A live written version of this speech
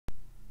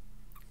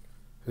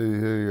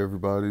Hey,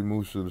 everybody,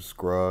 Musha the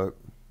Scribe,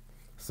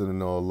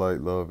 sending all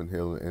light, love, and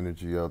healing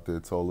energy out there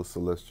to all the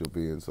celestial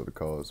beings of the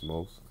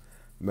cosmos.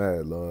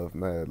 Mad love,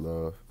 mad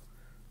love.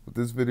 With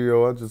this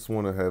video, I just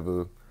want to have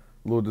a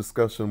little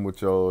discussion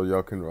with y'all.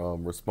 Y'all can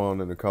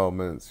respond in the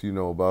comments,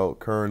 about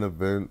current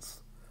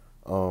events,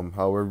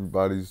 how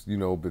everybody's,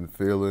 been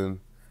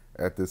feeling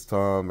at this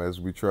time as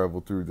we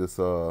travel through this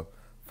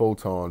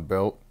photon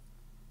belt,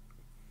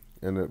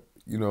 and,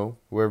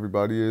 where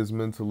everybody is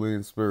mentally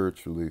and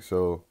spiritually.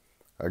 So,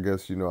 I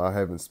guess, I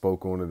haven't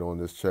spoke on it on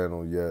this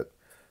channel yet.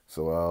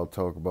 So I'll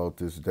talk about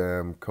this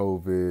damn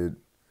COVID-19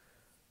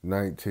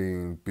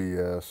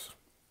 BS.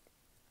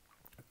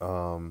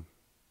 Um,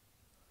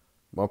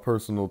 my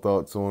personal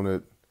thoughts on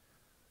it.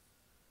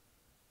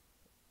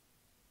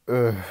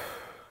 Uh,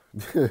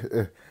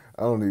 I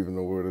don't even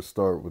know where to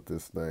start with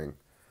this thing.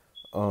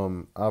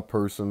 I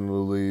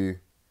personally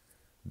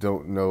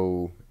don't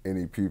know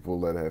any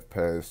people that have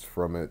passed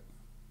from it.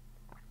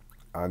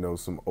 I know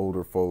some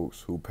older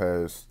folks who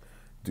passed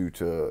due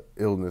to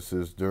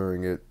illnesses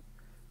during it,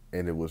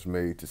 and it was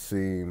made to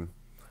seem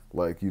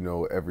like,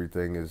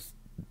 everything is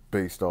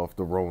based off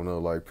the Rona,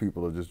 like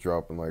people are just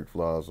dropping like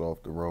flies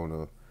off the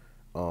Rona.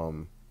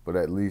 But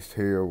at least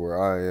here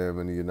where I am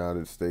in the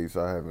United States,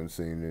 I haven't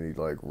seen any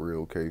like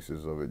real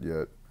cases of it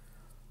yet.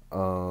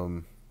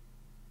 Um,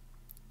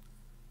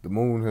 the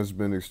moon has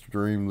been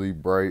extremely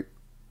bright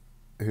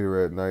here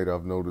at night.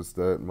 I've noticed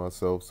that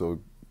myself, so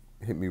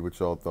hit me with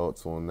y'all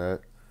thoughts on that.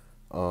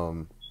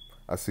 Um,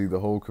 I see the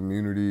whole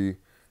community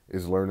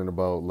is learning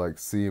about like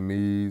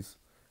CMEs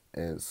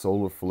and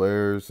solar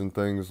flares and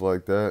things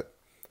like that,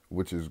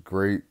 which is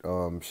great.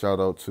 Shout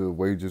out to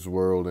Wages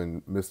World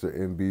and Mr.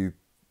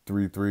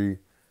 MB33.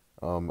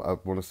 I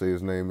want to say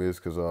his name is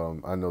because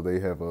I know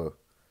they've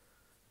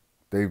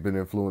been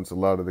influenced a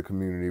lot of the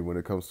community when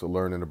it comes to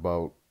learning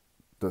about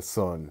the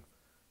sun,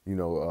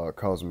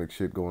 cosmic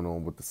shit going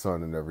on with the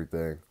sun and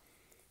everything.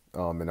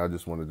 And I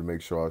just wanted to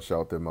make sure I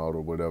shout them out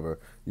or whatever.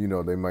 They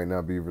might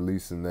not be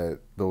releasing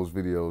those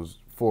videos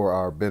for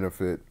our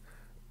benefit,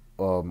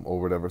 or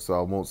whatever. So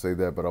I won't say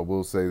that, but I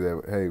will say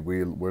that hey,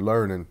 we're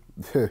learning.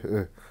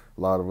 A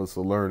lot of us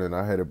are learning.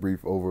 I had a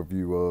brief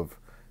overview of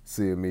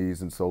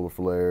CMEs and solar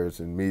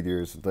flares and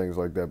meteors and things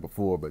like that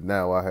before, but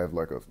now I have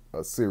like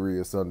a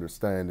serious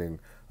understanding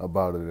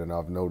about it, and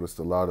I've noticed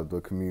a lot of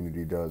the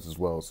community does as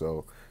well.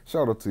 So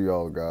shout out to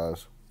y'all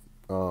guys.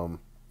 Um,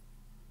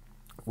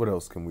 what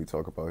else can we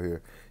talk about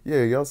here?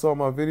 Yeah, y'all saw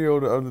my video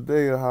the other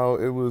day of how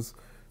it was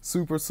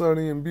super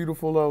sunny and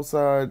beautiful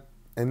outside,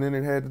 and then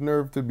it had the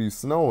nerve to be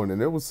snowing,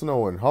 and it was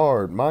snowing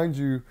hard. Mind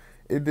you,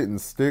 it didn't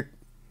stick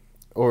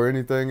or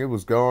anything. It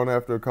was gone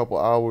after a couple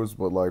hours,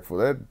 but like for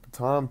that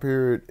time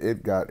period,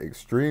 it got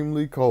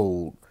extremely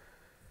cold.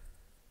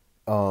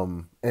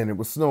 And it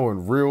was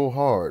snowing real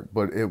hard,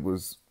 but it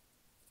was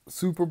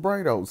super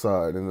bright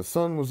outside, and the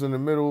sun was in the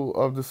middle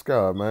of the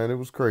sky, man. It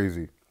was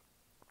crazy.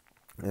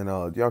 And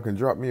y'all can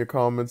drop me a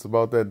comments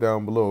about that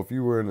down below. If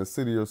you were in a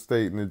city or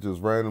state and it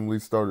just randomly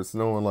started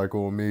snowing like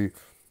on me,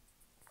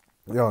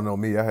 y'all know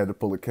me, I had to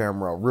pull the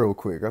camera out real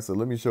quick. I said,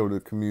 let me show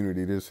the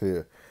community this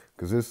here,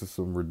 because this is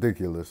some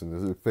ridiculous and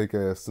this is fake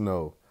ass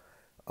snow.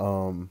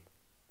 Um,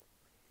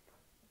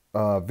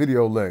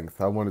 Video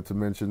length, I wanted to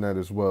mention that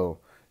as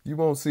well. You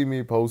won't see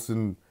me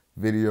posting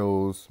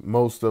videos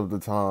most of the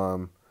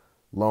time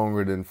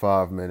longer than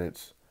 5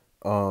 minutes.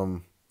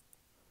 Um,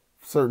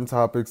 Certain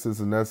topics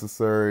isn't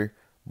necessary,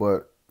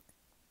 but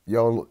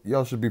y'all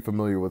should be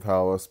familiar with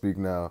how I speak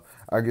now.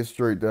 I get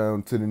straight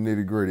down to the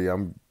nitty gritty.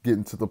 I'm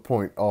getting to the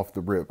point off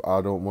the rip.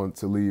 I don't want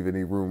to leave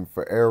any room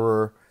for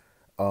error,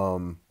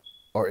 um,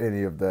 or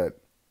any of that.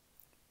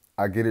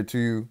 I get it to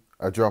you.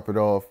 I drop it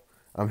off.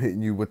 I'm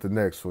hitting you with the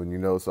next one.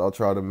 So I'll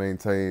try to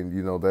maintain,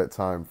 that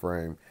time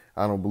frame.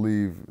 I don't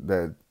believe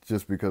that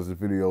just because the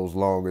video is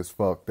long as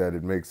fuck that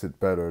it makes it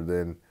better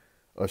than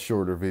a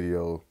shorter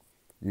video,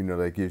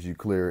 that gives you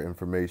clear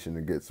information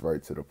and gets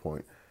right to the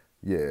point.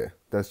 Yeah,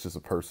 that's just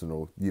a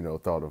personal,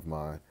 thought of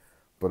mine.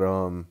 But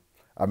I've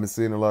been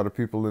seeing a lot of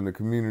people in the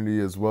community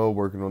as well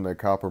working on that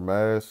copper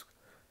mask,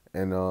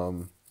 and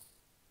I'm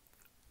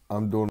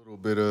doing a little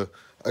bit of,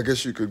 I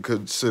guess you could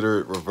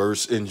consider it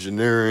reverse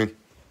engineering.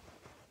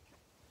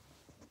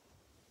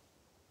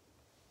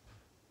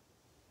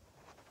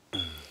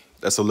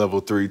 That's a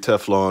level 3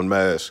 Teflon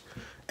mask,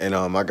 and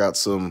I got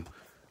some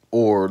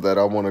ore that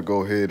I want to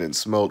go ahead and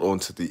smelt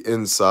onto the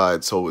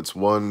inside, so it's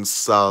one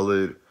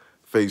solid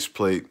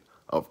faceplate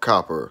of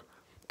copper,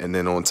 and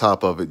then on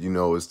top of it,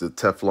 is the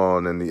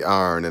Teflon and the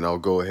iron. And I'll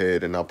go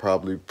ahead and I'll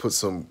probably put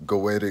some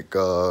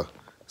goetic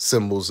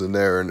symbols in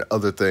there and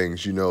other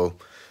things,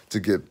 to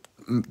get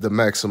the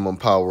maximum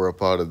power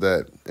up out of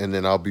that. And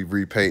then I'll be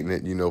repainting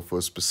it,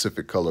 for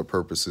specific color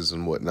purposes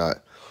and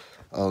whatnot.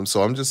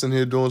 So I'm just in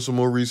here doing some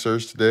more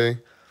research today.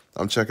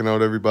 I'm checking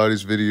out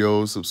everybody's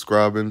videos,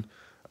 subscribing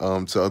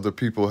to other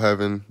people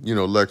having,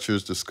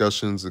 lectures,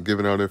 discussions, and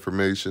giving out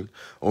information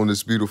on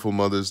this beautiful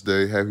Mother's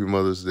Day. Happy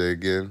Mother's Day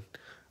again.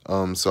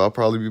 So I'll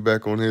probably be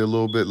back on here a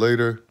little bit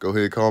later. Go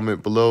ahead,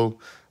 comment below.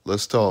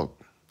 Let's talk.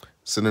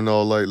 Sending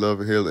all light, love,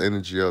 and healing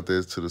energy out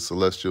there to the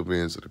celestial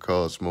beings of the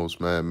cosmos,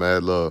 man.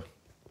 Mad love.